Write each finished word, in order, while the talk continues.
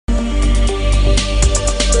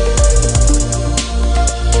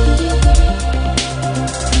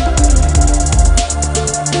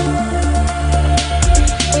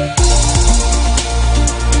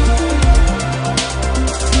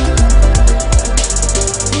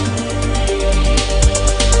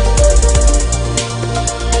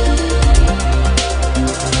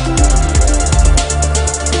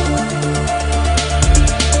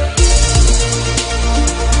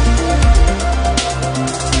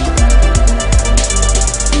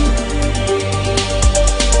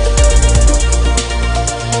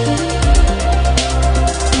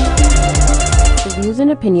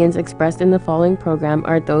opinions expressed in the following program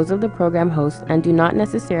are those of the program host and do not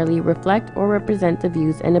necessarily reflect or represent the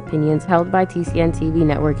views and opinions held by TCN TV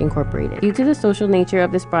Network Incorporated. Due to the social nature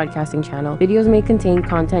of this broadcasting channel, videos may contain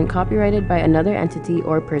content copyrighted by another entity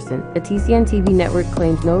or person. The TCN TV Network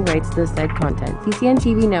claims no rights to the said content. TCN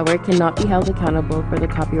TV Network cannot be held accountable for the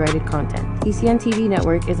copyrighted content. TCN TV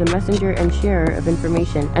Network is a messenger and sharer of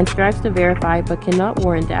information and strives to verify but cannot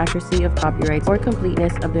warrant the accuracy of copyrights or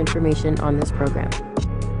completeness of the information on this program.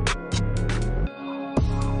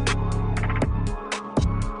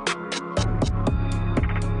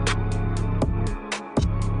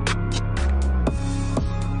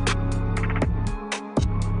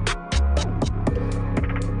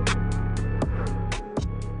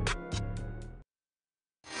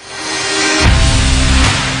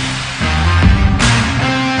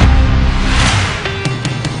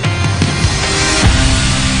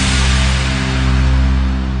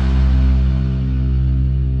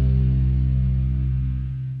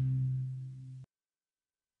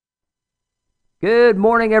 Good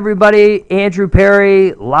morning, everybody. Andrew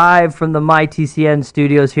Perry, live from the MyTCN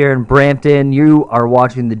studios here in Brampton. You are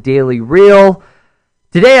watching the Daily Reel.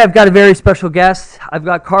 Today, I've got a very special guest. I've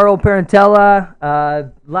got Carlo Parentella.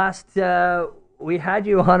 We had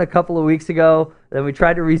you on a couple of weeks ago, then we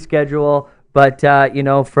tried to reschedule, but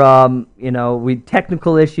from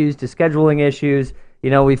technical issues to scheduling issues,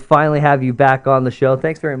 we finally have you back on the show.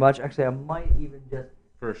 Thanks very much. Actually, I might even just.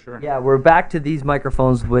 For sure. Yeah, we're back to these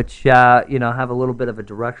microphones, which have a little bit of a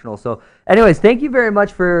directional. So, anyways, thank you very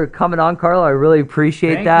much for coming on, Carlo. I really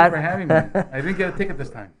appreciate that. Thank you for having me. I didn't get a ticket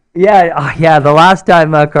this time. Yeah. The last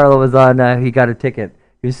time Carlo was on, he got a ticket.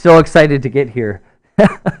 He was so excited to get here.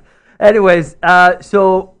 Anyways,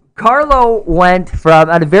 so Carlo went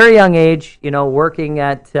from at a very young age, working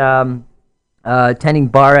at tending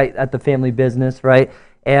bar at the family business, right,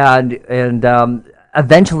 and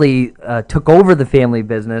eventually took over the family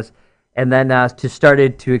business, and then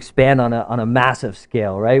started to expand on a massive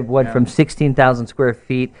scale, right? Went from 16,000 square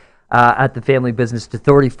feet at the family business to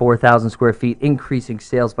 34,000 square feet, increasing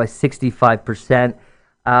sales by 65%.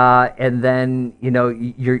 And then,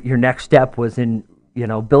 your next step was in,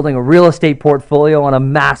 building a real estate portfolio on a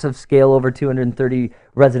massive scale, over 230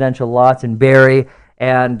 residential lots in Barrie.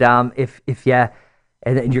 And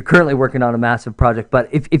and you're currently working on a massive project. But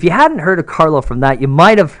if you hadn't heard of Carlo from that, you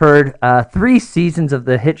might have heard 3 seasons of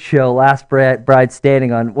the hit show Last Bride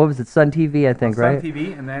Standing on, what was it, Sun TV, I think, right? Sun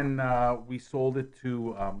TV, and then we sold it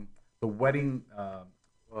to the Wedding...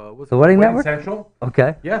 the Wedding Network? Central.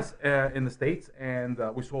 Okay. Yes, in the States, and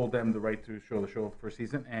we sold them the right to show the show for a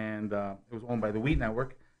season, and it was owned by the Wheat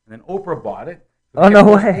Network, and then Oprah bought it. So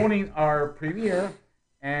no way. Owning our premiere.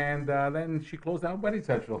 And then she closed down Wedding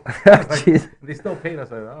Central. They still paid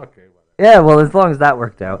us. Okay, whatever. Yeah, well, as long as that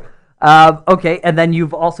worked out. Okay, and then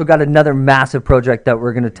you've also got another massive project that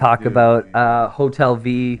we're going to talk about, Hotel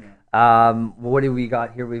V. What do we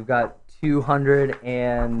got here? We've got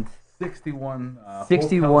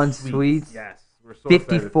 261 suites. Yes, we're so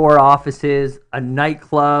 54 excited. Offices, a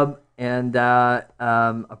nightclub, and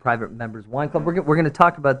a private members wine club. We're going to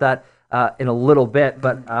talk about that in a little bit,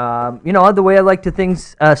 but the way I like to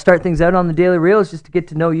start things out on the Daily Reel is just to get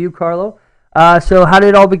to know you, Carlo. So how did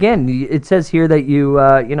it all begin? It says here that you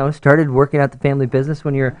started working at the family business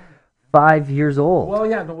when you're 5 years old. Well,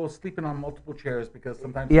 we're sleeping on multiple chairs because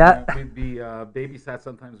sometimes we'd be babysat,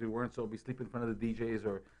 sometimes we weren't, so we'd be sleeping in front of the DJs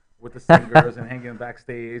or with the singers and hanging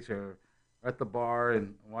backstage or at the bar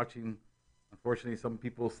and watching. Unfortunately, some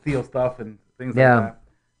people steal stuff and things like that.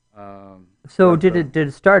 So did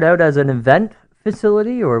it start out as an event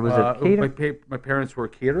facility, or was it catering? My parents were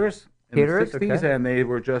caterers in the 60s, okay. And they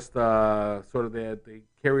were just they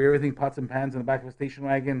carry everything, pots and pans, in the back of a station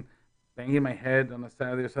wagon, banging my head on a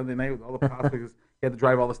Saturday or Sunday night with all the pots because you had to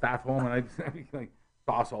drive all the staff home, and I'd like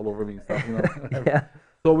sauce all over me and stuff. Yeah.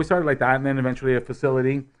 So we started like that, and then eventually a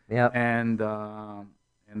facility. Yeah. And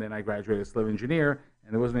then I graduated as a civil engineer,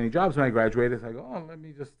 and there wasn't any jobs when I graduated. So I go, let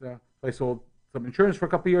me just. I sold some insurance for a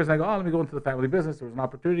couple of years, and I go, let me go into the family business. There was an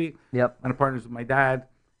opportunity. Yep. And a partners with my dad,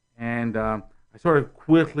 and I sort of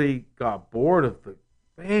quickly got bored of the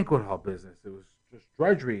banquet hall business. It was just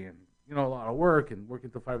drudgery and a lot of work and working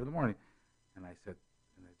till 5 a.m. And I said,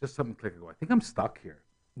 just something clicked. I go, I think I'm stuck here.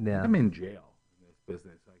 Yeah. I'm in jail in this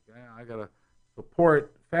business. Like I gotta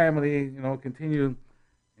support family, continue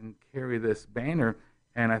and carry this banner.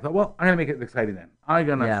 And I thought, well, I'm going to make it exciting then. I'm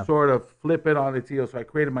going to sort of flip it on its heel. So I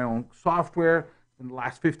created my own software in the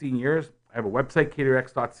last 15 years. I have a website,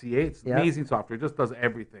 caterx.ca. It's amazing software. It just does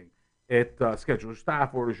everything. It schedules your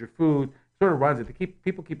staff, orders your food, sort of runs it.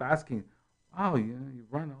 People keep asking, wow, you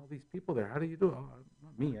run all these people there. How do you do it? Oh,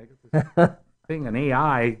 not me. I get this thing, an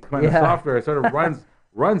AI kind of software. It sort of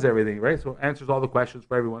runs everything, right? So it answers all the questions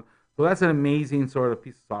for everyone. So that's an amazing sort of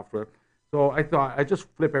piece of software. So I thought I'd just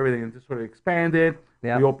flip everything and just sort of expand it.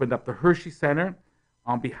 Yeah. We opened up the Hershey Center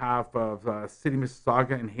on behalf of City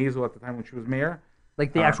Mississauga and Hazel at the time when she was mayor.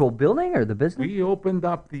 Like the actual building or the business? We opened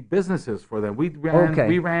up the businesses for them. We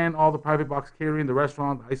ran all the private box catering, the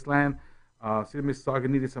restaurant, Iceland. City Mississauga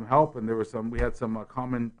needed some help, and we had some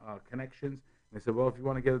common connections. And they said, well, if you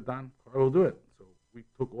want to get it done, we'll do it. So we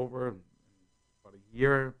took over about a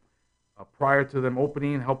year prior to them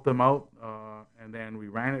opening, helped them out, and then we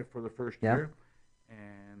ran it for the first year.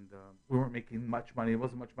 And we weren't making much money. It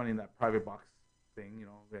wasn't much money in that private box thing. You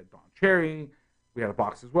know, we had Don Cherry. We had a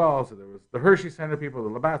box as well. So there was the Hershey Center people, the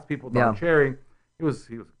Labatt's people, Don Cherry. He was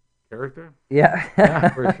a character. Yeah.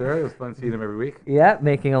 For sure. It was fun seeing him every week. Yeah,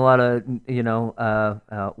 making a lot of,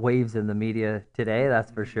 waves in the media today,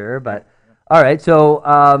 that's for sure. But, all right,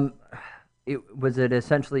 so was it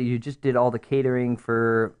essentially you just did all the catering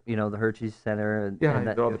for, the Hershey Center? I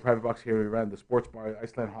did all the private box here. We ran the sports bar.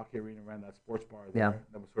 Iceland Hockey Arena ran that sports bar there. Yeah.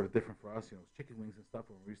 That was sort of different for us. It was chicken wings and stuff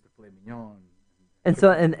when we used to filet mignon. And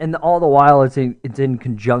so, and all the while, it's in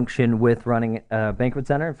conjunction with running a banquet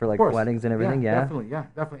center for like weddings and everything. Yeah,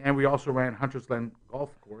 definitely. And we also ran Hunter's Glen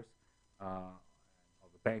Golf Course, all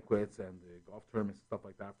the banquets and the golf tournaments and stuff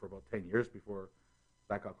like that for about 10 years before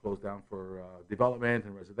that got closed down for development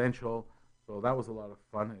and residential. So that was a lot of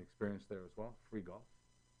fun and experience there as well. Free golf.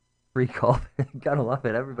 Free golf, gotta love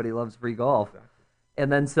it. Everybody loves free golf. Exactly.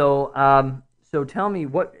 And then so tell me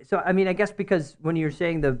what. So I mean, I guess because when you're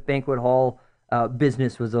saying the banquet hall.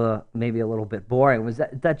 Business was maybe a little bit boring. Was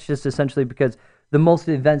that's just essentially because the most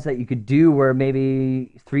events that you could do were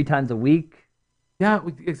maybe 3 times a week? Yeah,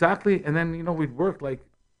 exactly. And then we'd work like.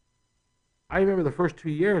 I remember the first 2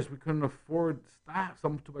 years we couldn't afford staff,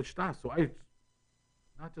 too much staff. So I,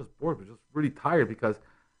 not just bored, but just really tired because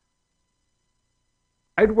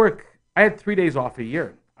I'd work. I had 3 days off a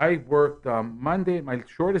year. I worked Monday. My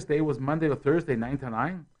shortest day was Monday to Thursday, 9 to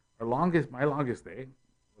 9. My longest day.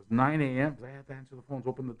 9 a.m. because I had to answer the phones,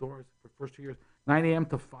 open the doors for the first 2 years. 9 a.m.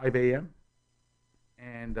 to 5 a.m.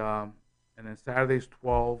 And then Saturdays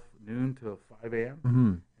 12 noon to 5 a.m.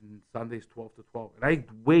 Mm-hmm. And Sundays 12 to 12. And I'd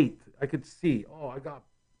wait. I could see. I got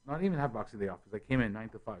not even have Boxing Day off because I came in 9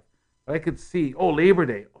 to 5. But I could see. Labor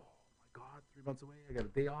Day. Oh my God, 3 months away. I got a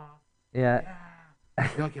day off. Yeah. I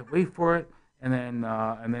can't wait for it. And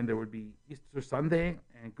then there would be Easter Sunday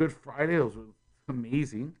and Good Friday. Those were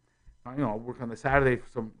amazing. I'll work on the Saturday for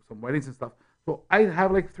some weddings and stuff. So I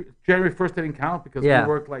have like January 1st didn't count because we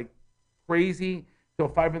worked like crazy till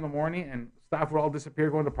 5 in the morning and staff would all disappear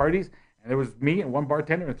going to parties. And there was me and one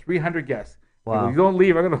bartender and 300 guests. Wow. If you don't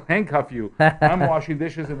leave, I'm going to handcuff you. I'm washing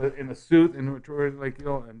dishes in the suit and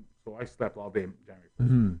and so I slept all day in January 1st.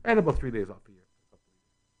 Mm-hmm. I had about 3 days off a year.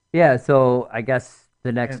 Yeah, so I guess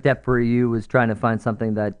the next step for you was trying to find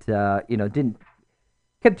something that, didn't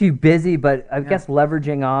kept you busy, but I guess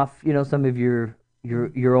leveraging off, some of your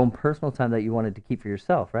own personal time that you wanted to keep for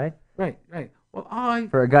yourself, right? Right. Well,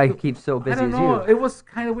 for a guy who keeps so busy as you. It was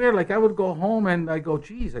kind of weird. Like I would go home and I go,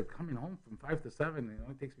 geez, I'm coming home from 5 to 7. It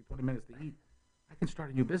only takes me 20 minutes to eat. I can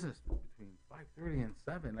start a new business between 5:30 and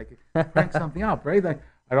 7. Like crank something up, right? Like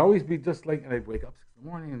I'd always be just like, and I'd wake up 6 in the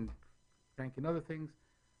morning and cranking other things.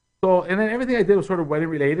 So, and then everything I did was sort of wedding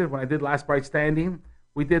related. When I did Last Bride Standing.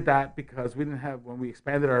 We did that because we didn't have, when we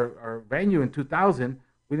expanded our venue in 2000,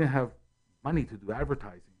 we didn't have money to do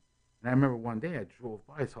advertising. And I remember one day I drove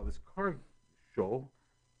by, I saw this car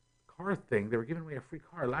thing. They were giving away a free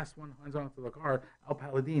car. Last one hands on to the car, Al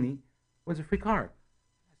Palladini, wins a free car.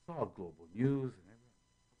 I saw Global News and everything.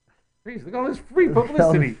 Crazy, look at all this free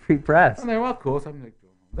publicity. Free press. And they're all cool. So I'm like,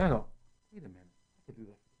 wait a minute, I could do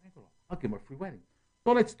that. I'll give him a free wedding.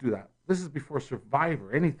 So let's do that. This is before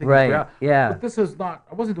Survivor, anything. Right, yeah. But this is not,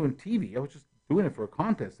 I wasn't doing TV. I was just doing it for a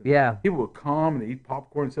contest. And yeah. People would come and they'd eat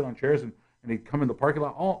popcorn and sit on chairs and they'd come in the parking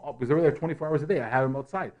lot. Because they were there 24 hours a day. I had them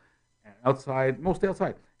outside. Mostly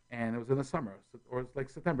outside. And it was in the summer, or it's like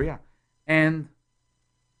September, yeah. And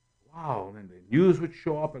wow, and then the news would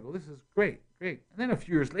show up. I go, this is great. And then a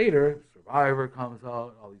few years later, Survivor comes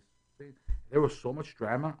out, all these things. There was so much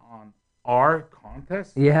drama on our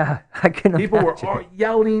contest. Yeah, I can People imagine. were all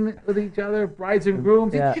yelling at each other, brides and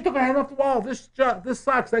grooms. Yeah. She took her hand off the wall. This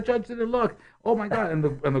sucks. That judge didn't look. Oh my God! And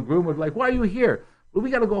the groom would like, why are you here? Well,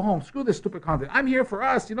 we got to go home. Screw this stupid content. I'm here for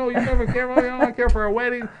us. You never care. You don't care for our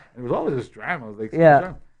wedding. And it was always this drama. I was like,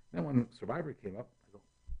 yeah. Then when Survivor came up, I go,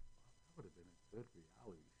 that would have been a good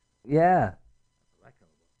reality. Yeah.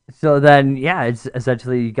 So then, it's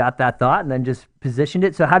essentially you got that thought and then just positioned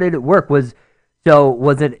it. So how did it work? So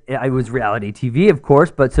was it? It was reality TV, of course,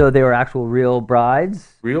 but so they were actual real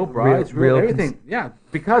brides. Real brides, real everything. Yeah,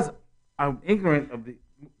 because I'm ignorant of the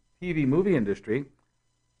TV movie industry.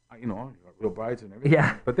 Real brides and everything.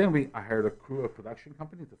 Yeah. But then I hired a crew, a production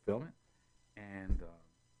company to film it, and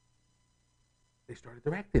they started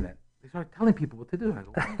directing it. They started telling people what to do. I go,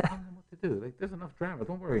 why are you telling them what to do? Like, there's enough drama.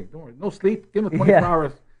 Don't worry. No sleep. Give them 24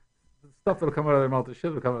 hours. The stuff that'll come out of their mouth, the shit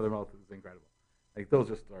that'll come out of their mouth is incredible. Like, those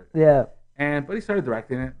just start. Yeah. But he started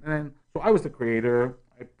directing it, and then so I was the creator.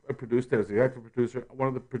 I produced it as the executive producer, one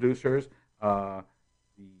of the producers, not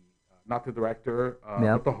the director,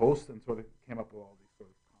 but the host, and sort of came up with all these sort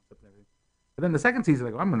of concepts and everything. But then the second season, I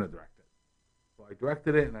go, I'm going to direct it. So I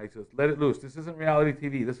directed it, and I just let it loose. This isn't reality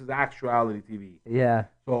TV. This is actuality TV. Yeah.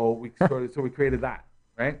 So we started. So we created that,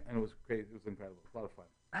 right? And it was crazy. It was incredible. It was a lot of fun.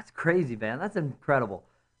 That's crazy, man. That's incredible.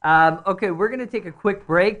 Okay, we're going to take a quick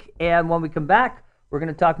break, and when we come back, we're going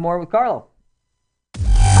to talk more with Carlo.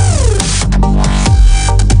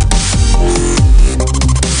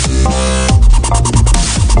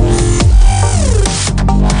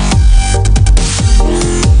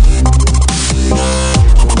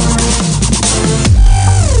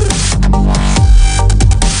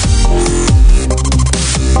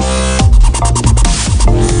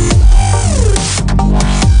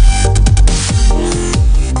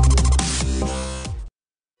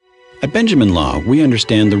 At Benjamin Law, we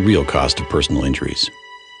understand the real cost of personal injuries.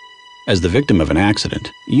 As the victim of an accident,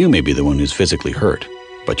 you may be the one who's physically hurt,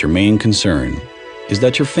 but your main concern is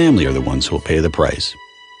that your family are the ones who will pay the price.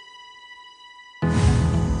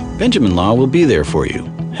 Benjamin Law will be there for you,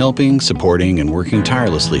 helping, supporting, and working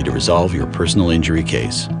tirelessly to resolve your personal injury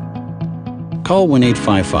case. Call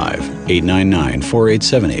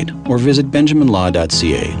 1-855-899-4878 or visit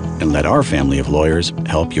benjaminlaw.ca and let our family of lawyers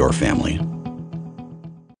help your family.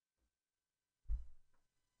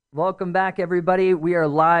 Welcome back, everybody. We are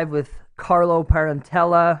live with Carlo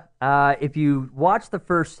Parentella. If you watched the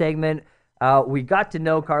first segment, we got to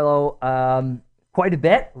know Carlo quite a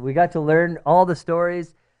bit. We got to learn all the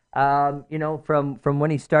stories, from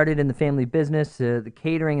when he started in the family business, the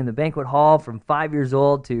catering in the banquet hall from 5 years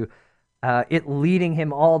old to it leading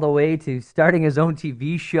him all the way to starting his own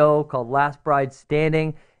TV show called Last Bride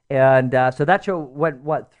Standing. And so that show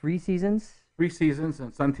went, 3 seasons? 3 seasons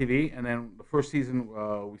on Sun TV, and then the first season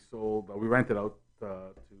we rented out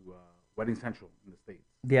to Wedding Central in the States.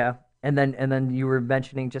 Yeah, and then you were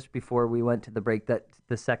mentioning just before we went to the break that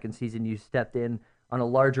the second season you stepped in on a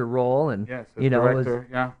larger role, and yes, director,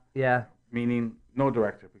 yeah, meaning no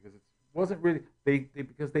director because it wasn't really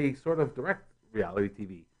because they sort of direct reality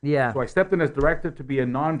TV. Yeah. So I stepped in as director to be a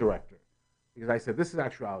non-director because I said this is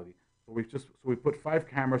actuality. So we put 5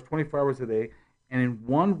 cameras, 24 hours a day, and in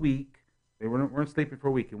 1 week. They weren't sleeping for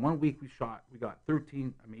a week. In 1 week, we got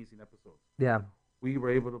 13 amazing episodes. Yeah. We were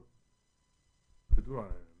able to do it on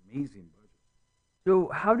an amazing budget. So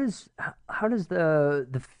how does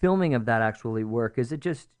the filming of that actually work? Is it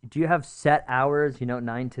just, do you have set hours,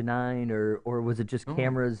 9 to 9, or was it just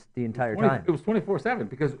cameras the entire time? It was 24/7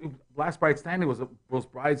 because Last Bride Standing was those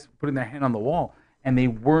brides putting their hand on the wall, and they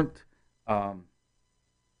weren't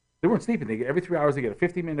sleeping. Every 3 hours they get a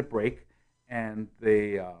 15-minute break, and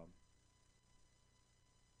they.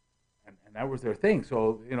 And that was their thing.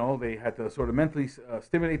 So, they had to sort of mentally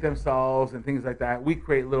stimulate themselves and things like that. We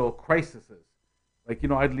create little crises. Like,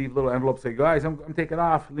 I'd leave little envelopes, say, guys, I'm taking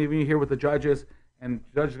off, leaving you here with the judges. And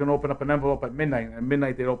the judge is going to open up an envelope at midnight. And at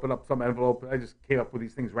midnight, they'd open up some envelope. I just came up with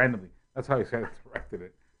these things randomly. That's how I directed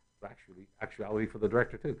it. It's actuality for the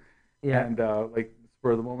director, too. Yeah. And,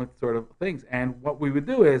 spur of the moment sort of things. And what we would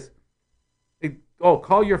do is,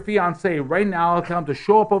 call your fiance right now. Tell him to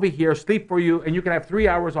show up over here, sleep for you, and you can have 3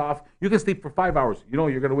 hours off. You can sleep for 5 hours.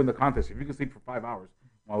 You're going to win the contest if you can sleep for 5 hours.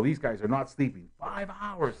 While these guys are not sleeping. 5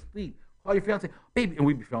 hours sleep. Call your fiance, baby, and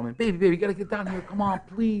we'd be filming. Baby, you gotta get down here. Come on,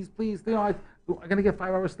 please. I'm gonna get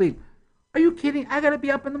 5 hours sleep. Are you kidding? I gotta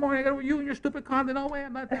be up in the morning. You and your stupid content. No way,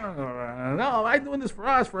 I'm not. No, I'm doing this for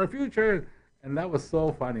us, for our future. And that was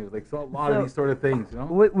so funny. It was like a lot of these sort of things.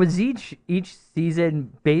 Was each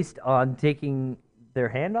season based on taking their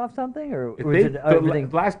hand off something, or was it everything?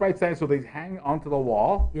 Last Bride Standing, so they hang onto the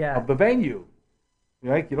wall of the venue.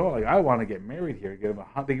 Like I want to get married here. We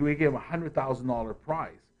gave them $100,000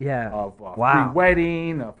 prize. Yeah. Of free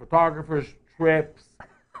wedding, photographers, trips,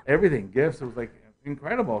 everything, gifts. It was like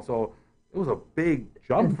incredible. So it was a big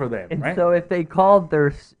jump for them, and right? So if they called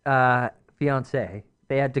their fiance,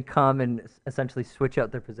 they had to come and essentially switch out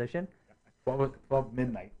their position. 12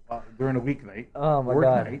 midnight during a weeknight. Oh my work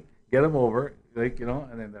God. Night, get them over, and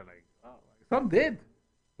then they're like, oh, some did.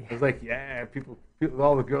 It was like, yeah, people,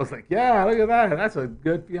 all the girls like, yeah, look at that. That's a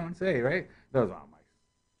good fiance, right? That was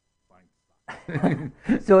fine.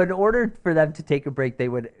 So in order for them to take a break, they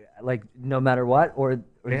would like no matter what, or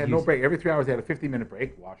they had no break. Every 3 hours, they had a 15-minute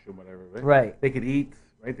break, washroom, whatever. Right? Right. They could eat.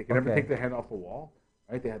 Right. They could never take their hand off the wall.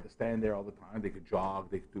 Right. They had to stand there all the time. They could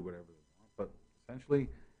jog. They could do whatever they want. But essentially,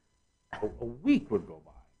 a week would go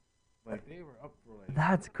by. Like they were up for like.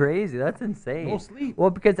 That's crazy. That's insane. No sleep. Well,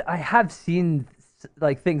 because I have seen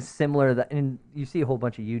like things similar that, and you see a whole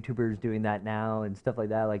bunch of YouTubers doing that now and stuff like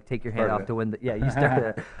that. Like take your hand off to win. Yeah, you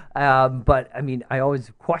started it. But I mean, I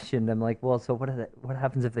always questioned. I'm like, well, so what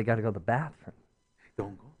happens if they got to go to the bathroom?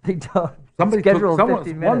 Don't go. They don't. Somebody schedule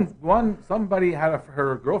 15 minutes. Somebody had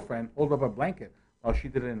her girlfriend hold up a blanket while she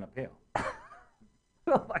did it in a pail.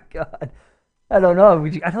 Oh my God. I don't know.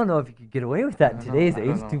 I don't know if you could get away with that in today's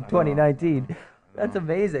age, 2019. That's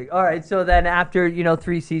amazing. All right, so then after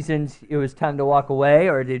 3 seasons, it was time to walk away,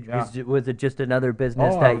 or was it just another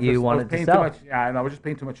business that you wanted to sell? I was just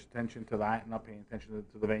paying too much attention to that, and not paying attention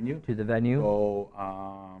to the venue. To the venue. So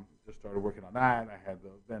just started working on that.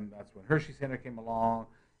 Then that's when Hershey Center came along,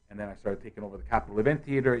 and then I started taking over the Capitol Event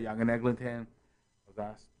Theater at Yonge and Eglinton. I was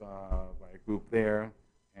asked by a group there,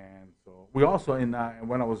 and so we also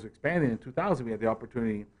when I was expanding in 2000, we had the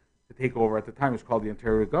opportunity to take over. At the time, it was called the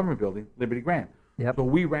Ontario Government Building, Liberty Grand. Yep. So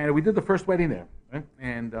we ran it. We did the first wedding there, right?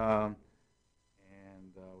 And with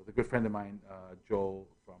a good friend of mine, Joel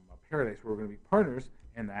from Paradise, we were going to be partners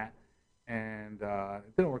in that. And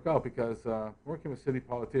it didn't work out because working with city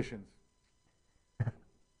politicians.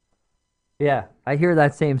 Yeah, I hear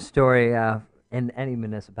that same story in any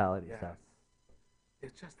municipality. Yeah. So.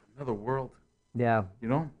 It's just another world. Yeah.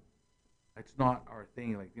 It's not our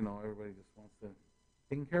thing. Like, everybody just wants to be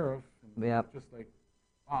taken care of. And yeah. It's just like,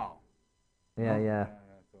 wow. Yeah.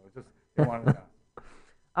 So it's just, they wanted to.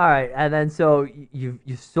 All right, and then so you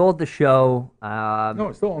sold the show. No,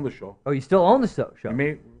 I still own the show. Oh, you still own the show? I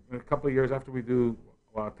made a couple of years after we do.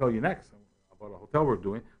 Well, I'll tell you next about a hotel we're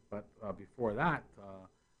doing. But before that,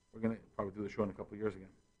 we're gonna probably do the show in a couple of years again.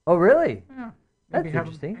 Oh, really? Yeah, that's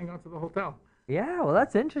interesting. Hang on to the hotel. Yeah, well,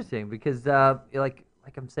 that's interesting because, like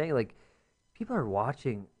I'm saying, like people are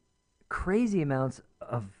watching crazy amounts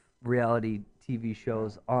of reality TV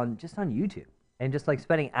shows on YouTube, and just like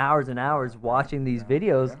spending hours and hours watching these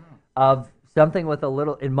videos of something with a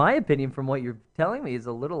little, in my opinion, from what you're telling me, is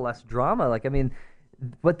a little less drama. Like, I mean,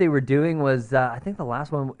 what they were doing was, I think the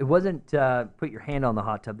last one, it wasn't put your hand on the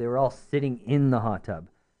hot tub. They were all sitting in the hot tub.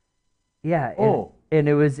 Yeah. And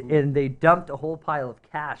it was, and they dumped a whole pile of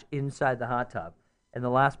cash inside the hot tub, and the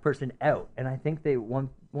last person out. And I think one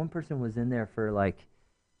person was in there for like,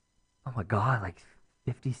 oh my God, like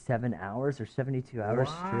 57 hours or 72 hours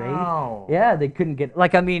straight. Yeah, they couldn't get,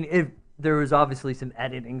 like, I mean, if there was obviously some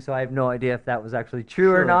editing, so I have no idea if that was actually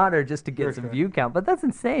true or not, or just to get some view count, but that's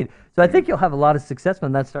insane. So I think you'll have a lot of success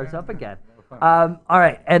when that starts up again. All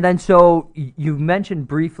right, and then so you mentioned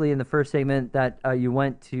briefly in the first segment that you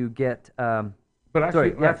went to get... but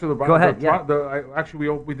actually, after the go ahead. Actually,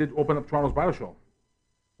 we did open up Toronto's Bridal Show.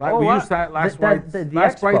 We used that Last Bright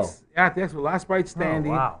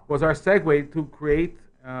Standing was our segue to create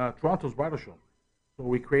Toronto's Bridal Show. So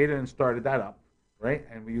we created and started that up, right?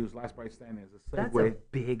 And we used Last Bright Standing as a segue. That's a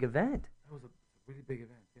big event. That was a really big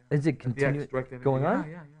event. Yeah. Is it continuing going on?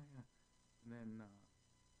 Yeah. And then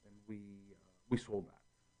we sold that.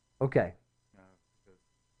 Okay. Because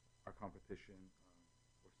our competition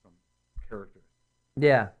were some characters.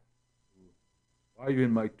 Yeah. Why are you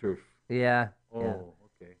in my turf? Yeah. Oh,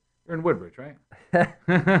 okay. You're in Woodbridge, right?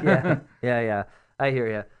 Yeah. I hear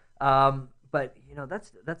you. But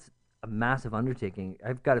that's a massive undertaking.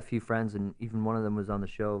 I've got a few friends, and even one of them was on the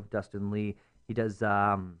show, Dustin Lee. He does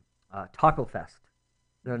Taco Fest.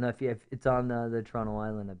 I don't know if it's on the Toronto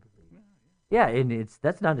Island, I believe. Yeah, and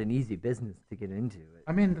that's not an easy business to get into.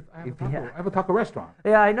 I mean, I have a taco restaurant.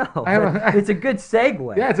 Yeah, I know. It's a good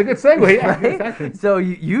segue. Yeah, it's a good segue. Yeah, right? Exactly. So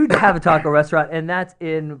you have a taco restaurant, and that's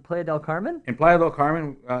in Playa del Carmen? In Playa del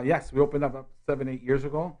Carmen, yes. We opened up 7-8 years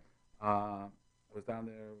ago. I was down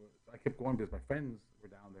there. I kept going because my friends were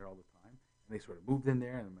down there all the time, and they sort of moved in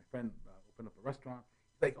there, and my friend opened up a restaurant.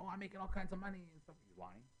 He's like, I'm making all kinds of money and stuff. He's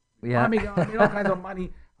lying. Yeah. I'm making all kinds of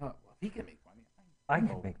money. Well, he can make money. I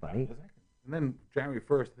can make money. And then January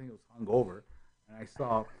 1st, I think it was hungover, and I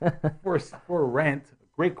saw for rent, a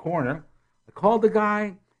great corner. I called the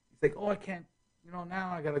guy. He's like, I can't,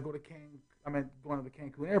 now I got to go to going to the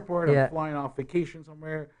Cancun airport. I'm flying off vacation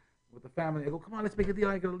somewhere with the family. I go, come on, let's make a deal.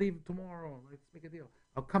 I got to leave tomorrow. Let's make a deal.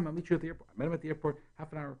 I'll meet you at the airport. I met him at the airport,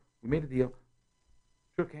 half an hour. We made a deal.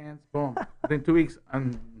 Shook hands, boom. Within 2 weeks,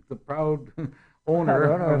 I'm the proud owner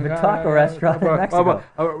of a taco restaurant in Mexico.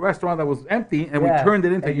 A restaurant that was empty, and Yeah. we turned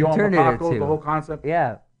it into And you Yo turned Amo it Tacos, into- the whole concept.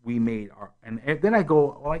 Yeah. We made our, and then I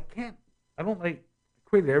go, well, I don't like,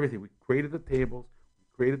 created everything. We created the tables, we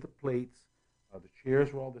created the plates, the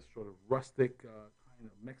chairs were all this sort of rustic kind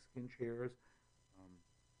of Mexican chairs.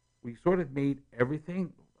 We sort of made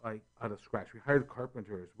everything like out of scratch. We hired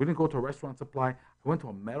carpenters. We didn't go to a restaurant supply. I went to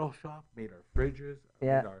a metal shop, made our fridges,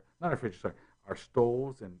 Yeah. made not our fridges, sorry, our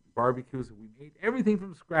stoves and barbecues. We made everything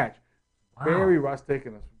from scratch. Wow. Very rustic,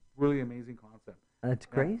 and it's a really amazing concept. That's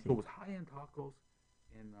Yeah, crazy. So it was high-end tacos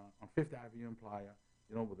on Fifth Avenue in Playa,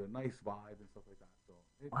 with a nice vibe and stuff like that. So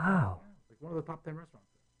Wow. it's like one of the top 10 restaurants.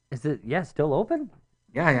 Is it? Yeah, still open?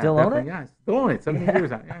 Yeah, Still own definitely, it? Yeah, still own it. 17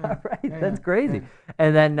 years now. Yeah, Right. yeah, That's yeah, crazy. yeah.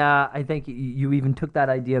 And then I think you even took that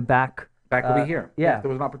idea back. Back over here. Yeah. Yes, there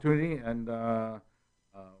was an opportunity, and one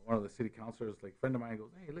of the city councilors, like a friend of mine,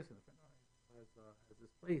 goes, "Hey, listen, a friend of mine has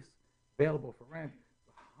this place available for rent,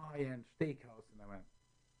 a high-end steakhouse." And I went,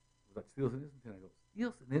 "Was that Steele's in Islington?" I go,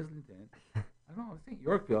 "Steele's in Islington? I don't know. This ain't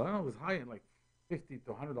Yorkville. I don't know. It was high-end, like $50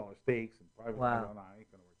 to $100 steaks and private. Wow.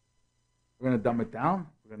 Ain't gonna work. We're gonna dumb it down.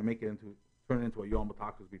 We're gonna turn it into a Yo Amo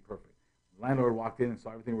Tacos. Be perfect." The landlord walked in and saw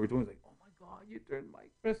everything we were doing. He's like, "Oh my God, you turned my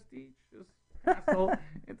prestigious castle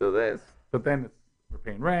into this." But then we're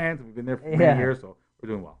paying rent. We've been there for many years, so we're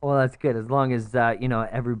doing well. Well, that's good. As long as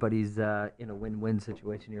everybody's in a win-win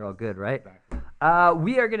situation, you're all good, right? Exactly.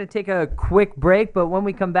 We are going to take a quick break, but when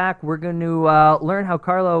we come back, we're going to learn how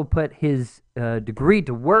Carlo put his degree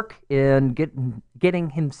to work in getting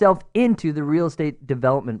himself into the real estate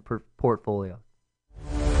development portfolio.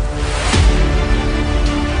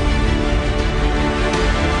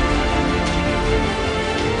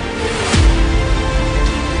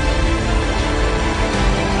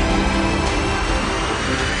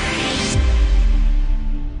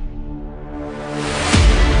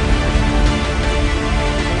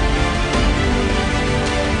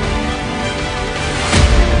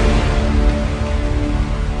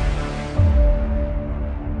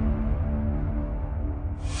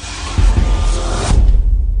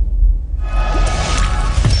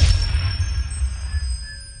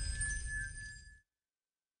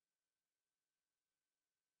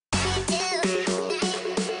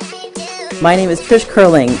 My name is Trish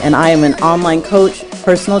Curling, and I am an online coach,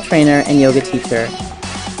 personal trainer, and yoga teacher,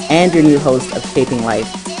 and your new host of Shaping Life,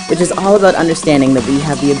 which is all about understanding that we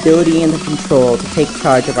have the ability and the control to take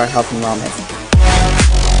charge of our health and wellness.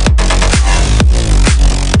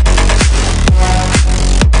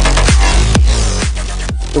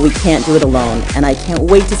 But we can't do it alone, and I can't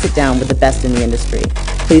wait to sit down with the best in the industry.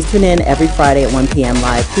 Please tune in every Friday at 1 p.m.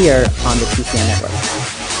 live here on the TCN Network.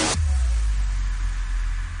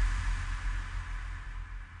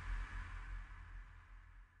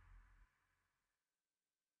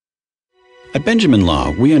 At Benjamin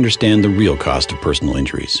Law, we understand the real cost of personal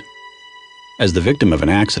injuries. As the victim of an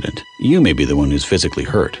accident, you may be the one who's physically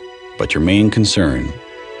hurt, but your main concern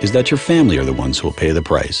is that your family are the ones who will pay the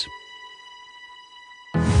price.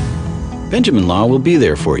 Benjamin Law will be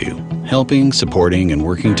there for you, helping, supporting, and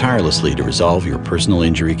working tirelessly to resolve your personal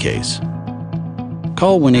injury case.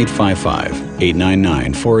 Call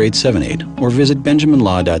 1-855-899-4878 or visit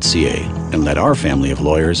benjaminlaw.ca and let our family of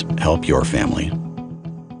lawyers help your family.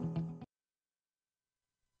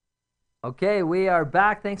 Okay, we are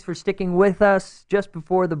back. Thanks for sticking with us. Just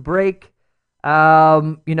before the break, we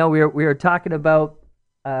were talking about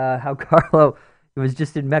how Carlo was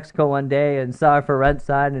just in Mexico one day and saw a for rent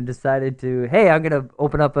sign and decided to, hey, I'm going to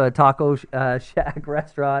open up a taco shack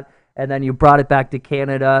restaurant, and then you brought it back to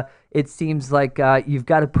Canada. It seems like you've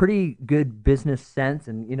got a pretty good business sense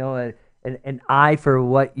and, an eye for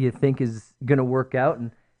what you think is going to work out.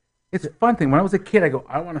 And It's a fun thing. When I was a kid, I go,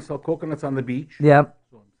 I want to sell coconuts on the beach. yeah,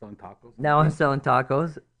 So I'm selling tacos. now I'm selling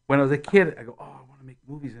tacos. When I was a kid, I go, oh, I want to make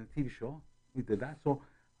movies and a TV show. We did that. So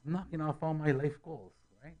I'm knocking off all my life goals,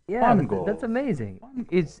 right? Yeah, Fun that's goals. amazing. Fun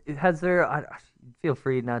Feel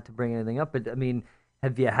free not to bring anything up, but I mean,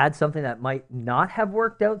 have you had something that might not have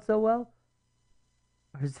worked out so well?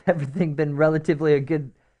 Or has everything been relatively a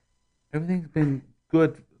good? Everything's been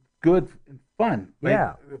good and fun. Like,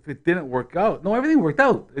 Yeah. If it didn't work out, no, everything worked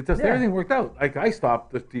out. It's just Yeah. everything worked out. Like I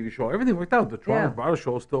stopped the TV show. Everything worked out. The Toronto Yeah. Bravado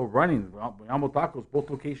show is still running. Amo Tacos, both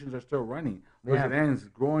locations are still running. Yeah. It ends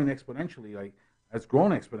growing exponentially. Like it's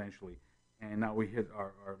grown exponentially, and now we hit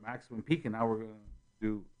our maximum peak, and now we're going to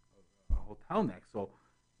do a hotel next. So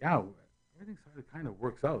yeah, everything sort of kind of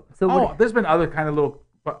works out. So There's been other kind of little.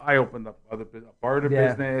 But I opened up other barter Yeah.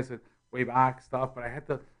 business and way back stuff, but I had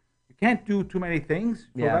to. You can't do too many things,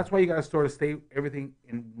 so Yeah. that's why you got to sort of stay everything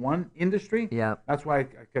in one industry. Yeah. That's why I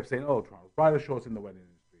kept saying, "Oh, Toronto's bridal shows in the wedding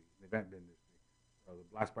industry, the event industry,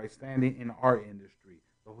 Last Price Standing in our industry.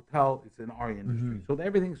 The hotel is in our industry. So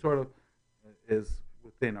everything sort of is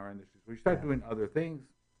within our industry. So we start doing other things.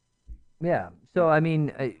 Yeah. So I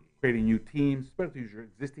mean, creating new teams, especially use your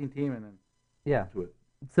existing team, and then to it.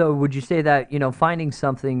 So would you say that, finding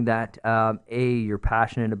something that A, you're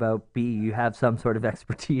passionate about, B, you have some sort of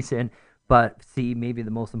expertise in, but C, maybe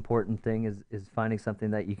the most important thing is finding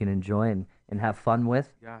something that you can enjoy and have fun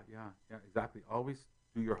with? Yeah, exactly. Always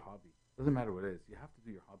do your hobby. Doesn't matter what it is. You have to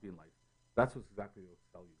do your hobby in life. That's what's exactly what will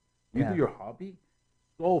tell you. You do your hobby,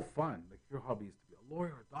 so fun. Like your hobby is to be a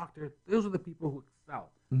lawyer, a doctor. Those are the people who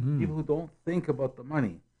excel. People who don't think about the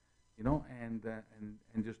money.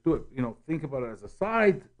 And just do it. Think about it as a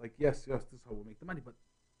side. Like, yes, this is how we'll make the money. But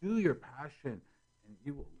do your passion, and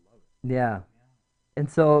you will love it. Yeah. And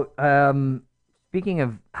so, speaking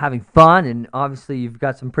of having fun, and obviously you've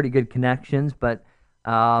got some pretty good connections, but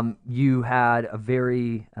you had a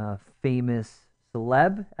very famous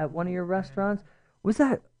celeb at one of your restaurants. Was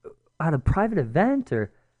that at a private event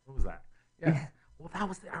or? What was that? Yeah. Well, that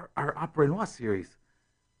was our Opera Noir series.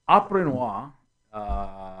 Opera Noir.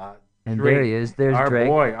 And Drake, there he is. There's Drake.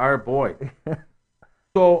 Our boy.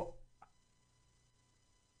 So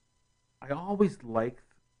I always liked,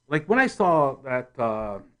 like when I saw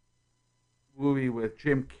that movie with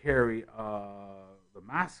Jim Carrey, The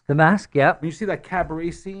Mask. The Mask, yeah. When you see that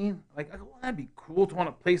cabaret scene, like, well, that'd be cool to own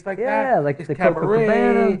a place like that. Yeah, like it's the cabaret.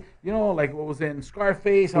 Coca-Cola. Like what was in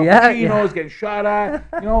Scarface, Al Pacino's getting shot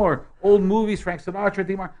at, or old movies, Frank Sinatra,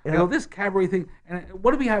 DeMar. I go, this cabaret thing, and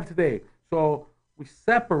what do we have today? So we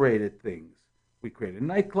separated things. We created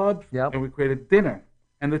nightclubs, and we created dinner,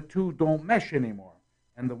 and the two don't mesh anymore.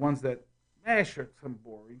 And the ones that mesh are some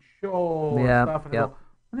boring show and stuff. And I go,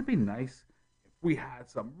 wouldn't it be nice if we had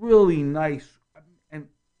some really nice and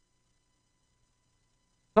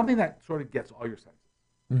something that sort of gets all your senses?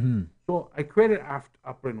 So I created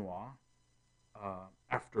Opera Noir,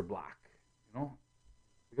 After Black,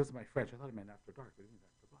 because of my French. I thought it meant after dark, but it means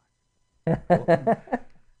after black.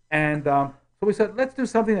 And so we said, let's do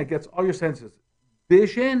something that gets all your senses.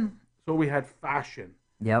 Vision, so we had fashion.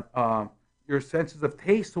 Yep. Your senses of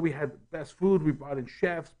taste, so we had best food. We brought in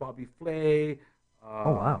chefs, Bobby Flay.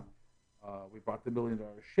 Oh, wow. We brought the $1 Million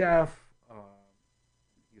Chef.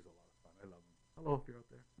 He's a lot of fun. I love him. Hello, if you're out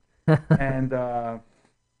there. And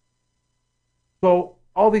so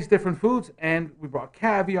all these different foods, and we brought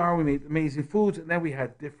caviar. We made amazing foods, and then we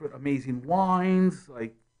had different amazing wines,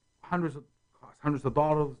 like hundreds of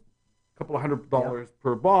dollars, a couple of $100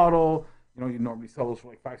 per bottle. You normally sell those for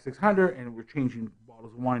like $500-$600, and we're changing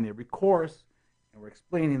bottles of wine every course, and we're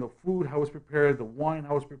explaining the food, how it's prepared, the wine,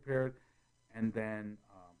 how it's prepared, and then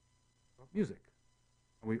music.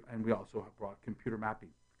 And we also have brought computer mapping.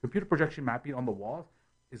 Computer projection mapping on the walls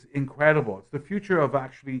is incredible. It's the future of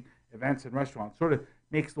actually events and restaurants. Sort of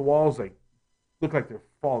makes the walls look like they're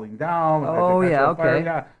falling down. Oh, yeah, okay.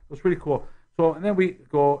 Yeah, it was pretty cool. So, and then we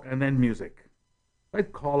go, and then music.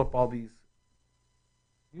 I'd call up all these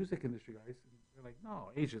music industry guys, and they're like, no,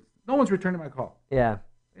 agents, no one's returning my call. Yeah.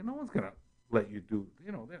 And no one's going to let you do,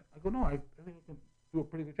 I go, no, I think I can do a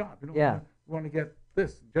pretty good job. Yeah. You want to get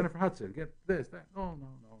this, Jennifer Hudson, get this, that. No.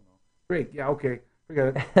 Great, yeah, okay,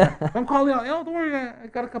 forget it. I'm calling out, don't worry, I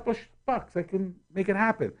got a couple of bucks. I can make it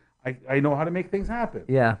happen. I know how to make things happen.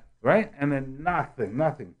 Yeah. Right? And then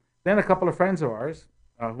nothing. Then a couple of friends of ours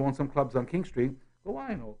who own some clubs on King Street go,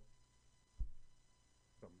 I know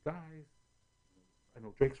some guys. I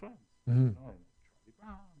know Drake's friends. I know Charlie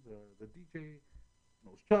Brown, the DJ,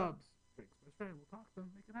 knows Chubbs. Drake's best friend. We'll talk to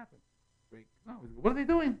them, make it happen. Drake, no. What are they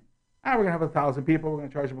doing? We're going to have 1,000 people. We're going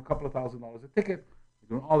to charge them a couple of $1,000s a ticket.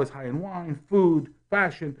 We're doing all this high-end wine, food,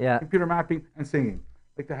 fashion, computer mapping, and singing.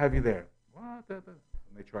 Like to have you there. What? And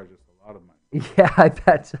they charge us a lot of money. Yeah, I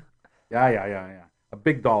bet. Yeah. A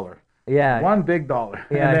big dollar. Yeah. $1 big dollar.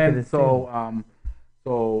 Yeah. And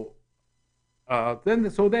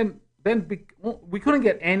then we couldn't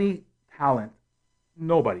get any talent.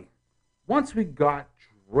 Nobody. Once we got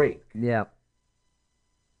Drake. Yeah.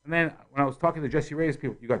 And then when I was talking to Jesse Reyes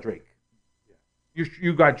people, you got Drake. Yeah.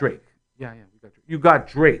 You got Drake. Yeah, we got Drake. You got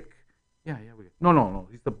Drake. Yeah, we got. No.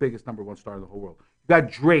 He's the biggest #1 star in the whole world. You got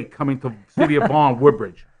Drake coming to City of Vaughan,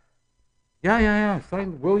 Woodbridge. Yeah.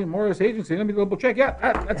 Signed William Morris Agency. Let me double check. Yeah,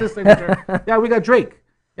 that's his signature. Yeah, we got Drake.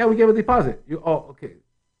 Yeah, we gave a deposit. Okay.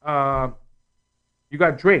 You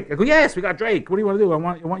got Drake. I go, yes, we got Drake. What do you want to do? I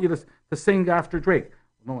want you to sing after Drake.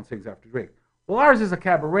 Well, no one sings after Drake. Well, ours is a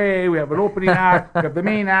cabaret. We have an opening act. We have the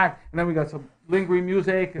main act, and then we got some lingering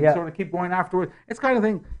music and sort of keep going afterwards. It's kind of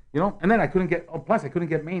thing, And then I couldn't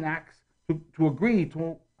get main acts to agree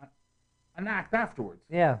to an act afterwards.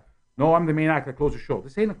 Yeah. No, I'm the main act that closed the show.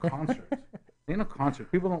 This ain't a concert. It ain't a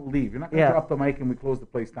concert. People don't leave. You're not going to drop the mic and we close the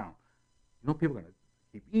place down. People are going to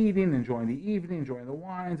keep eating, enjoying the evening, enjoying the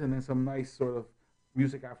wines, and then some nice sort of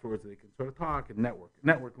music afterwards that they can sort of talk and network.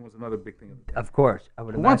 Networking was another big thing. Of course, I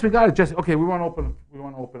would imagine. Once we got it, just okay. We want to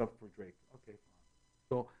open up for Drake. Okay, fine.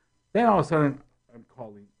 So then all of a sudden, I'm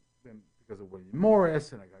calling them because of William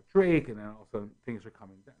Morris, and I got Drake, and then all of a sudden things are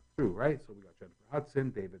coming through, right? So we got Jennifer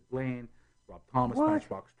Hudson, David Blaine, Rob Thomas,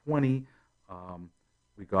 Matchbox 20.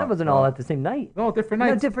 We got that wasn't all at the same night. No, different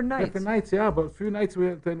nights. No, different nights. Different nights, yeah. But a few nights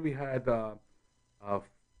then we had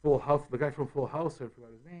Full House. The guy from Full House, I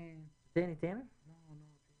forgot his name. Danny Tanner?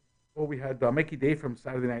 Oh, we had Mickey Day from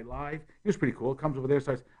Saturday Night Live. He was pretty cool. Comes over there,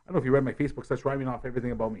 starts. I don't know if you read my Facebook. Starts rhyming off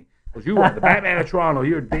everything about me. Because you are the Batman of Toronto.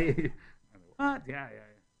 You're Dave. What? Yeah.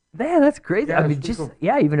 Man, that's crazy. Yeah, I mean, just cool.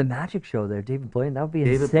 Even a magic show there, David Blaine. That would be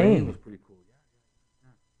David insane. Blaine was pretty cool.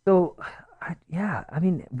 Yeah. So, I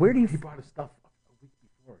mean, where do you? He brought his stuff a week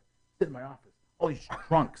before. Sit in my office. All these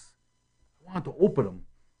trunks. I wanted to open them.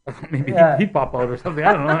 Maybe he'd pop out or something.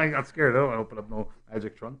 I don't know. I got scared. I don't want to open up no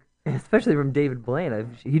magic trunk. Especially from David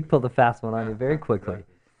Blaine. He'd pull the fast one on you very quickly.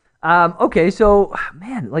 Okay, so,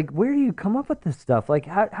 man, like, where do you come up with this stuff? Like,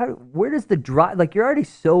 where does the drive, like, you're already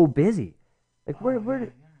so busy. Like, where after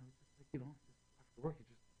work, you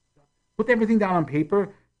just put everything down on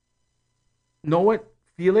paper, know it,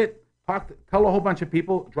 feel it, tell a whole bunch of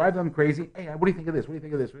people, drive them crazy. Hey, what do you think of this? What do you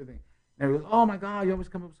think of this? What do you think? And everybody goes, oh my God, you always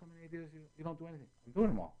come up with so many ideas. You don't do anything. I'm doing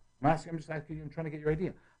them all. I'm just asking you. I'm trying to get your idea.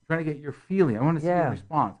 I'm trying to get your feeling. I want to see your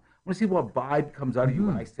response. I want to see what vibe comes out of you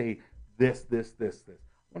when I say this. I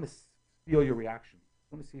want to feel your reaction.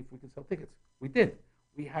 I want to see if we can sell tickets. We did.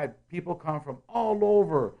 We had people come from all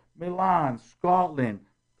over, Milan, Scotland,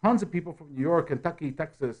 tons of people from New York, Kentucky,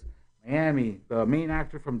 Texas, Miami. The main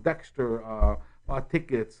actor from Dexter bought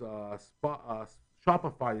tickets. Shopify,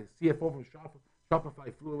 the CFO from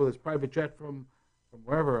Shopify flew with his private jet from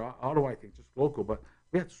wherever, Ottawa, I think, just local. But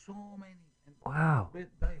we had so many. Wow. Nice,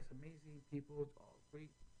 amazing people,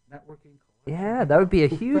 great networking. Yeah, that would be a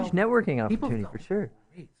huge networking opportunity for sure.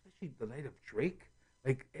 Great, especially the night of Drake.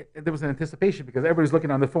 Like, there was an anticipation because everybody's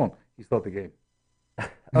looking on their phone. He's still at the game.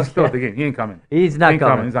 He's still at the game. He ain't coming. He's not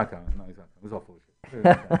coming. He's not coming. No, he's not coming. He's all full of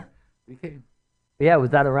shit. He came. Yeah, was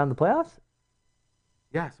that around the playoffs?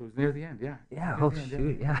 Yeah, so it was near the end, yeah. Yeah, oh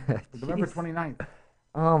shoot, yeah. November 29th.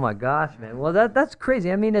 Oh my gosh, man. Well, that's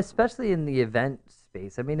crazy. I mean, especially in the event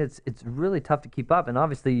space. I mean, it's really tough to keep up, and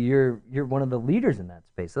obviously you're one of the leaders in that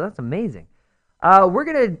space, so that's amazing. We're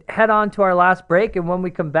going to head on to our last break, and when we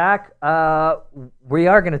come back, we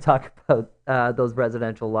are going to talk about those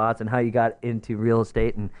residential lots and how you got into real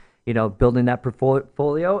estate and, building that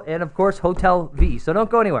portfolio, and, of course, Hotel V. So don't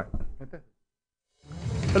go anywhere.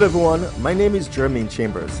 Hello, everyone. My name is Jermaine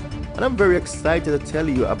Chambers, and I'm very excited to tell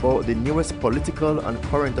you about the newest political and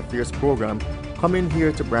current affairs program coming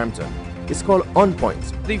here to Brampton. It's called On Point.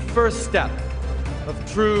 The first step of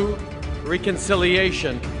true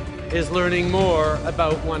reconciliation is learning more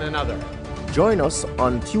about one another. Join us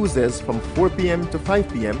on Tuesdays from 4 p.m. to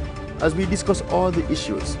 5 p.m. as we discuss all the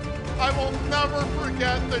issues. I will never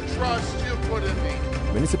forget the trust you put in me.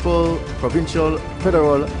 Municipal, provincial,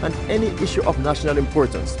 federal, and any issue of national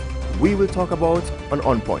importance we will talk about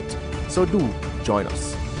on Point. So do join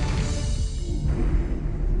us.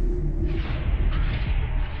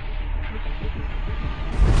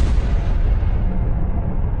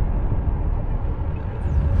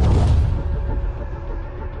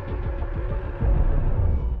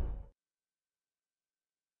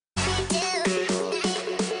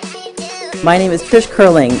 My name is Trish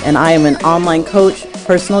Curling, and I am an online coach,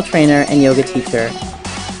 personal trainer, and yoga teacher,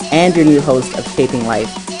 and your new host of Shaping Life,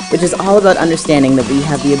 which is all about understanding that we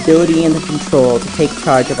have the ability and the control to take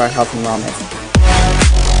charge of our health and wellness.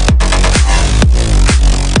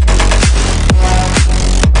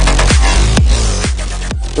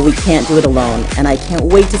 But we can't do it alone, and I can't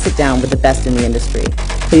wait to sit down with the best in the industry.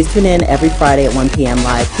 Please tune in every Friday at 1 p.m.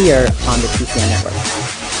 live here on the TCN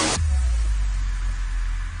Network.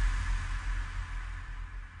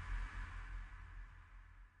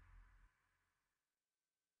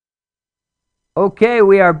 Okay,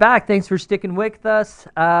 we are back. Thanks for sticking with us.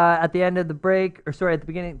 At the end of the break, at the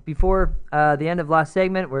beginning, before the end of last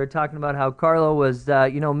segment, we were talking about how Carlo was,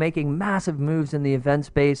 making massive moves in the event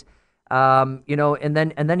space, and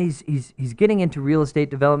then he's getting into real estate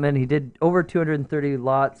development. He did over 230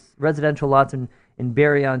 residential lots in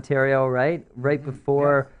Barrie, Ontario, right? Right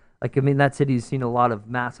before, that city's seen a lot of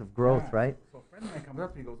massive growth, right? So a friend of mine comes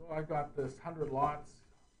up and he goes, "Oh, I've got this 100 lots,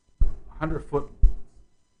 100-foot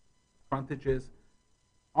frontages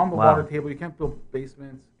on the water table. You can't build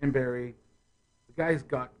basements in Barrie." The guy's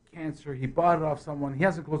got cancer. He bought it off someone. He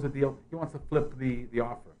hasn't closed the deal. He wants to flip the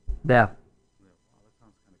offer. Yeah. Wow, that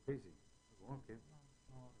sounds kind of crazy. I go, okay.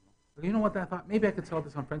 Well, you know what? I thought maybe I could sell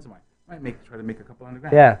this on friends of mine. Try to make a couple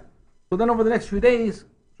 $100,000. Yeah. So then over the next few days,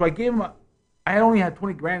 so I gave him I only had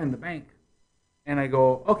 20 grand in the bank, and I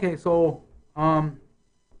go, okay, so I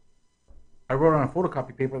wrote on a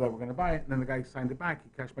photocopy paper that we're going to buy it, and then the guy signed it back. He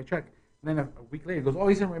cashed my check, and then a week later, he goes, oh,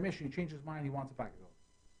 he's in remission. He changed his mind. He wants it back. I go,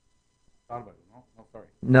 thought about it. No, sorry.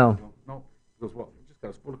 No. No. He goes, well, we just got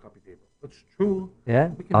his photocopy paper. It's true. Yeah.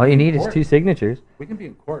 All you need is 2 signatures. We can be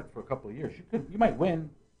in court for a couple of years. You might win.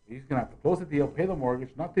 He's going to have to close the deal, pay the mortgage,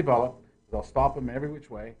 not develop. They'll stop him every which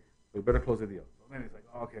way. So we better close the deal. So then he's like,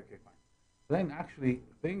 oh, okay, fine. So then actually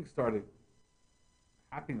things started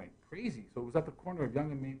happening like crazy. So it was at the corner of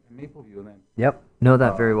Yonge and Mapleview, and then Yep. Know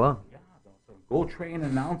that very well. yeah, so GO Train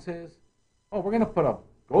announces, oh, we're gonna put a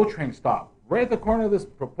GO Train stop right at the corner of this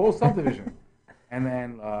proposed subdivision, and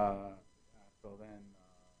then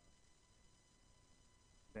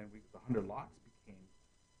then the 100 lots became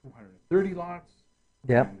 230 lots.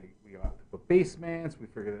 Yep. And we got to put basements. We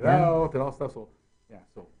figured it out and all stuff. So yeah,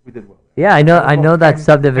 so we did well. Yeah, I know that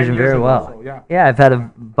subdivision 10 years very ago, well. so, yeah. Yeah, I've had a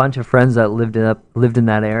bunch of friends that lived in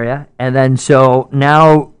that area, and then so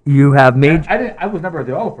now you have made. I was never a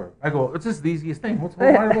developer. I go, it's just the easiest thing. What's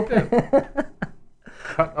so hard about this?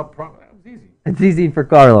 Cut up property. That was easy. It's easy for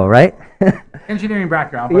Carlo, right? Engineering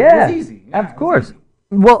background, but Yeah, it was easy. Yeah, of it was course. easy.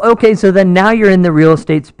 Well, okay, so then now you're in the real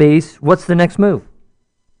estate space. What's the next move?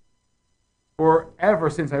 Forever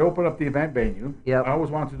since I opened up the event venue, Yep. I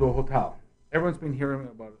always wanted to do a hotel. Everyone's been hearing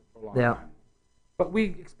about it for a long Yeah. time. But we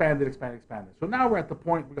expanded. So now we're at the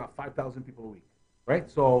point we got 5,000 people a week, right?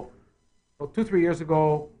 So 2-3 years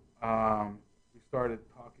ago, we started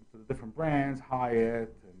talking to the different brands,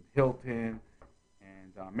 Hyatt and Hilton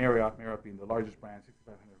and Marriott being the largest brand,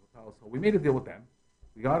 6,500 hotels. So we made a deal with them.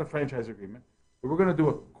 We got a franchise agreement. We were going to do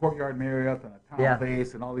a Courtyard Marriott and a Town Yeah.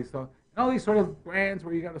 Place and all these stuff. And all these sort of brands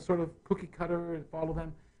where you got to sort of cookie cutter and follow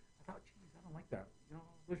them. I thought, geez, I don't like that. You know,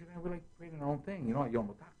 Bouchardin, we like creating our own thing. You know, at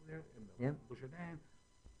Yomo Taco there and Yep. Bouchardin.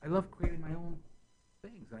 I love creating my own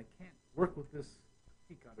things, and I can't work with this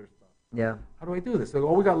cookie cutter stuff. Yeah. How do I do this?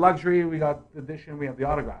 So, we got luxury, we got the edition, we have the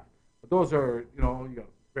autograph. But those are, you got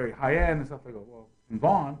very high end and stuff. I go, well, in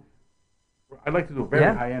Vaughan, I'd like to do a very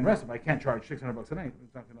Yeah. high end restaurant. I can't charge $600 a night.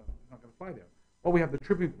 It's not gonna fly there. Well, we have the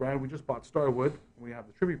Tribute brand. We just bought Starwood. And we have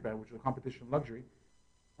the Tribute brand, which is a competition luxury.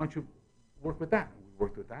 Why don't you work with that? And we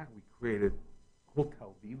worked with that. We created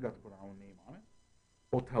Hotel V. We got to put our own name on it.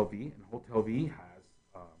 Hotel V. And Hotel V has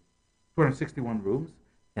 261 rooms,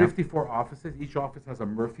 Yeah. 54 offices. Each office has a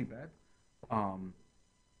Murphy bed.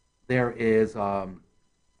 There is a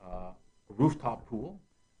rooftop pool,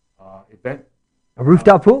 event. A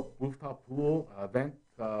rooftop pool? Rooftop pool, event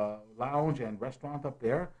lounge, and restaurant up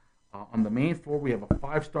there. On the main floor, we have a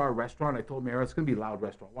 5-star restaurant. I told Mara it's going to be a loud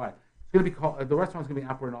restaurant. Why? It's going to be called, the restaurant's going to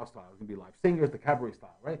be Apéro style. It's going to be live singers, the cabaret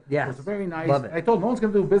style, right? Yes. So it's a very nice. Love it. I told no one's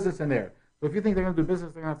going to do business in there. So if you think they're going to do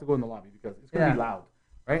business, they're going to have to go in the lobby because it's going to Yeah. be loud,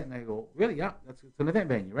 right? And they go, really? Yeah, it's an event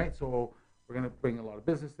venue, right? So we're going to bring a lot of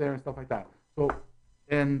business there and stuff like that. So,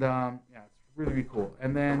 and yeah, it's really, really cool.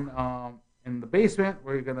 And then in the basement,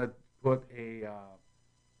 we're going to put a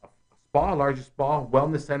spa, largest spa,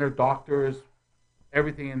 wellness center, doctors,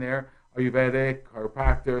 everything in there. Ayurvedic,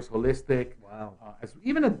 chiropractors, holistic. Wow.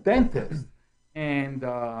 Even a dentist. And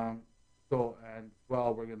we're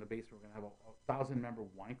going to basement, we're going to have a 1,000-member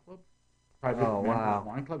wine club. Private Oh, members wow.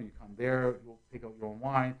 wine club. You come there, you'll take out your own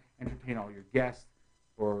wine, entertain all your guests,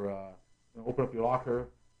 or open up your locker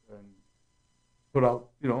and put out,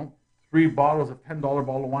 3 bottles of $10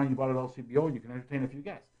 bottle of wine you bought at LCBO, and you can entertain a few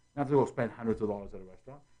guests. You don't have to go spend hundreds of dollars at a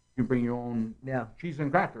restaurant. You can bring your own Yeah. cheese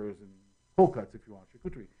and crackers and cold cuts if you want,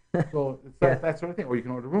 charcuterie. So it's Yeah. that sort of thing. Or you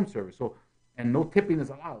can order room service. So, and no tipping is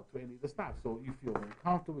allowed to any of the staff. So you feel very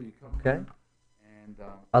comfortable. You come Okay. in, and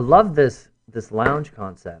I love this lounge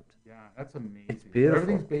concept. yeah, that's amazing. It's beautiful.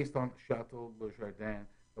 Everything's based on Chateau Le Jardin.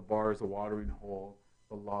 The bar is a watering hole.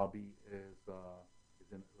 The lobby is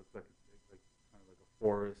looks like kind of like a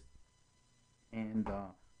forest. And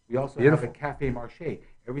we also Beautiful. have a cafe marché.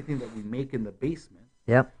 Everything that we make in the basement,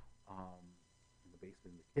 Yep. in the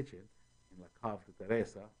kitchen, in La Cave de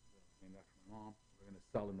Teresa, named after my mom, we're going to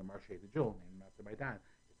sell in the Marché de Joe, named after my dad.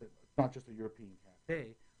 It's not just a European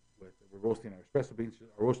cafe. We're roasting our espresso beans.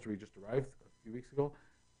 Our roastery just arrived a few weeks ago.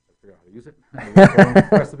 I figured out how to use it.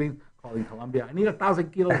 We're espresso beans, calling Colombia. I need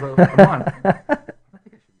 1,000 kilos a month. I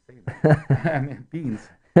think I should be saying that. And beans.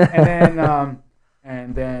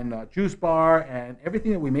 And then juice bar and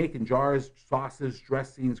everything that we make in jars, sauces,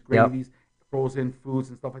 dressings, gravies, frozen foods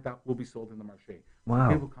and stuff like that will be sold in the marché.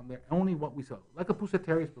 Wow. People come there, only what we sell. Like a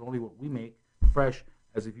Pusaterius, but only what we make, fresh,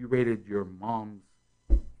 as if you rated your mom's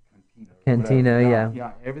cantina. Yeah.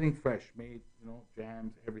 Yeah, everything fresh, made,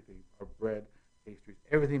 jams, everything, or bread, pastries,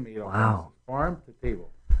 everything made Wow. farm to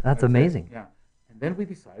table. That's amazing. Yeah. And then we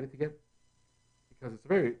decided to get, because it's a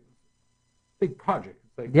very big project.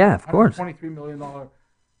 It's like Yeah, of course. $23 million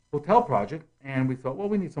hotel project, and we thought, well,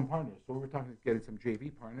 we need some partners. So we were talking getting some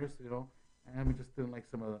JV partners, and we just didn't like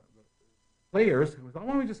some of the players. We thought,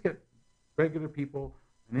 why don't we just get regular people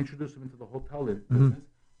and introduce them into the hotel business,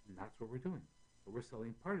 and that's what we're doing. So we're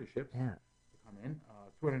selling partnerships. Yeah. To come in,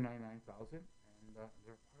 $299,000, and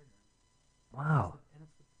they're partners. Wow. And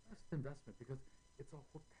it's the best investment because it's a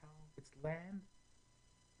hotel, it's land,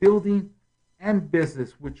 building, and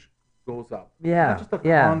business, which goes up. Yeah. Not just a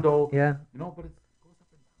Yeah. condo. Yeah. But it goes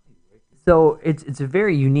up in value, right? So it's a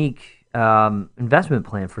very unique investment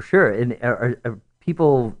plan for sure. And are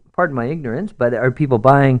people, pardon my ignorance, but are people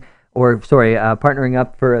partnering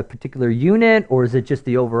up for a particular unit, or is it just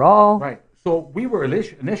the overall? Right. So we were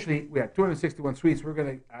initially we had 261 suites. We're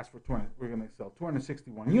going to ask for 200. We're going to sell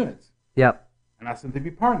 261 units. Yep. And ask them to be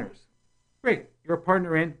partners. Great, you're a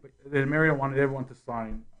partner in, but then Marriott wanted everyone to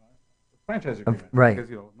sign a franchise agreement, right? Because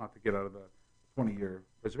not to get out of the 20-year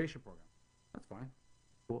reservation program. That's fine,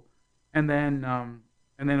 cool. And then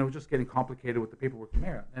it was just getting complicated with the paperwork from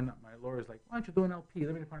Marriott. And my lawyer's like, "Why don't you do an LP?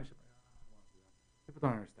 Let me do a partnership." I don't want to do that. People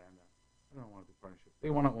don't understand that. I don't want to do partnership. They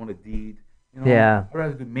want to own a deed. Yeah. I'd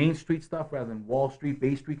rather do Main Street stuff rather than Wall Street,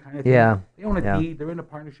 Bay Street kind of thing. Yeah. They own a deed. They're in a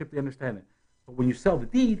partnership. They understand it. But when you sell the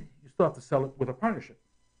deed, you still have to sell it with a partnership.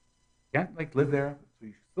 You can't live there, so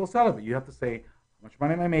you still sell it, but you have to say, how much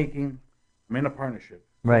money am I making? I'm in a partnership.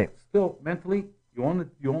 Right. So still, mentally, you own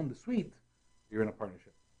the suite, you're in a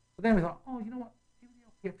partnership. But then we thought, oh, you know what? Maybe the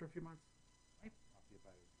LP after a few months might not be a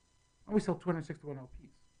bad idea. And we sell 261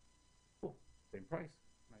 LPs. Cool. Same price.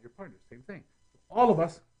 Now you're partners. Same thing. So all of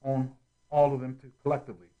us own all of them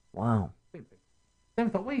collectively. Wow. Same thing. Then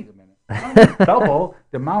we thought, wait a minute. Why don't we double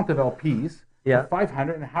the amount of LPs to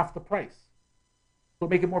 500 and half the price? So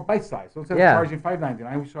make it more bite-sized. So instead of charging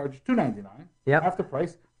 $599, we charge $299. Yep. Half the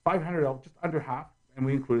price, $500, just under half, and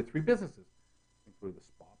we included 3 businesses. We included the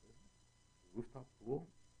spa business, the rooftop pool,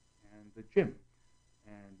 and the gym.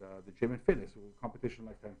 And the gym and fitness, so competition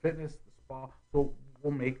lifetime fitness, the spa. So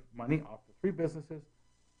we'll make money off the 3 businesses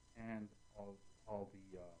and all the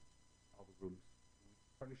rooms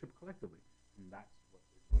partnership collectively. And that's what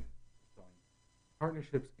we're doing. We're selling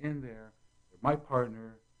partnerships in there. They're my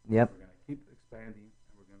partner. Yep. We're going to keep expanding,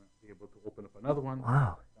 and we're going to be able to open up another one.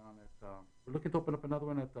 Wow. Down at, we're looking to open up another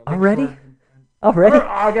one at already.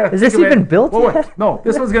 Already? Is this even built yet? No,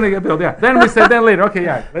 this one's going to get built. Yeah. Then we said, later, okay,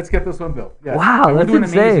 yeah, let's get this one built. Yeah. Wow, and that's we're doing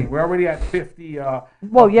insane. amazing. We're already at 50.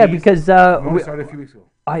 Well, yeah, because we started a few weeks ago.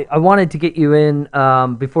 I wanted to get you in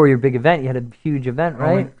before your big event. You had a huge event,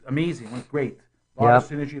 right? Amazing. It went great. A lot of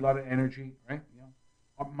synergy, a lot of energy, right?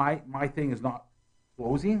 My thing is not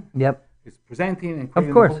closing. Yep. It's presenting and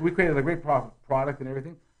creating. Of course. We created a great product and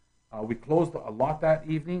everything. We closed a lot that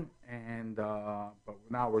evening, and but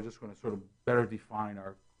now we're just going to sort of better define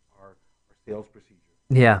our sales procedure.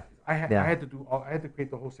 Yeah. I had to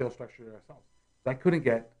create the whole sales structure ourselves. So I couldn't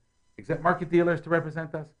get exec market dealers to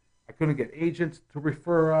represent us. I couldn't get agents to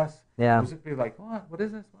refer us. Yeah. It was just be like, what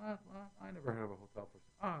is this? What? I never heard of a hotel.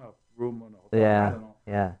 Room in a hotel. Yeah. I don't know.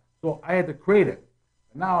 Yeah. So I had to create it.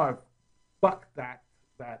 And now I've bucked that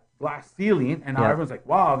glass ceiling, and now everyone's like,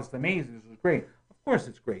 wow, this is amazing. This is great. Of course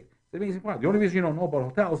it's great. It's an amazing product. The only reason you don't know about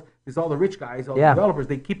hotels is all the rich guys, all the developers,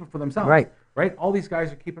 they keep it for themselves. Right? All these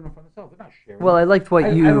guys are keeping it for themselves. They're not sharing. Well, I liked what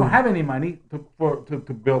I don't have any money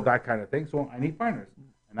to build that kind of thing, so I need partners.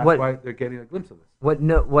 And that's why they're getting a glimpse of this.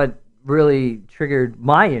 What really triggered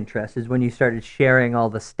my interest is when you started sharing all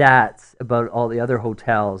the stats about all the other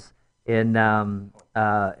hotels in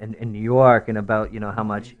New York, and about how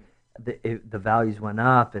much the values went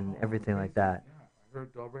up and everything like that. Yeah, I heard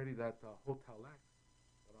already that Hotel X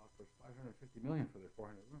that offers $550 million for their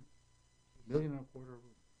 400 rooms, $1.25 million rooms.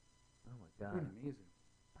 Oh my God, amazing!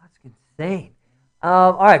 That's insane.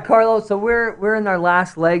 All right, Carlo. So we're in our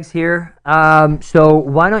last legs here. So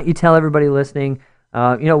why don't you tell everybody listening,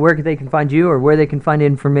 where they can find you, or where they can find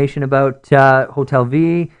information about Hotel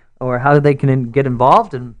V, or how they can get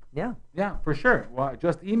involved, and Yeah, for sure. Well,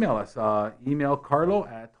 just email us. Email Carlo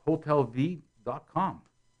at hotelv.com.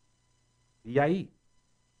 VIE.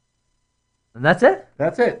 And that's it?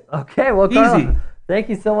 That's it. Okay, well, Carlo, thank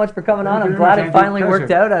you so much for coming on. I'm glad it finally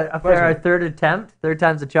worked out after our third attempt. Third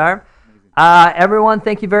time's a charm. Everyone,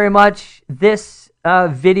 thank you very much. This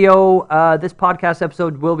video, this podcast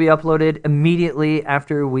episode will be uploaded immediately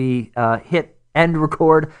after we hit end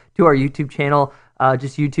record to our YouTube channel.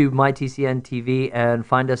 Just YouTube MyTCN TV and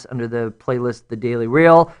find us under the playlist The Daily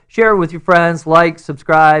Reel. Share it with your friends, like,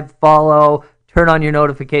 subscribe, follow, turn on your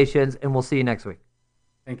notifications, and we'll see you next week.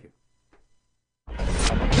 Thank you.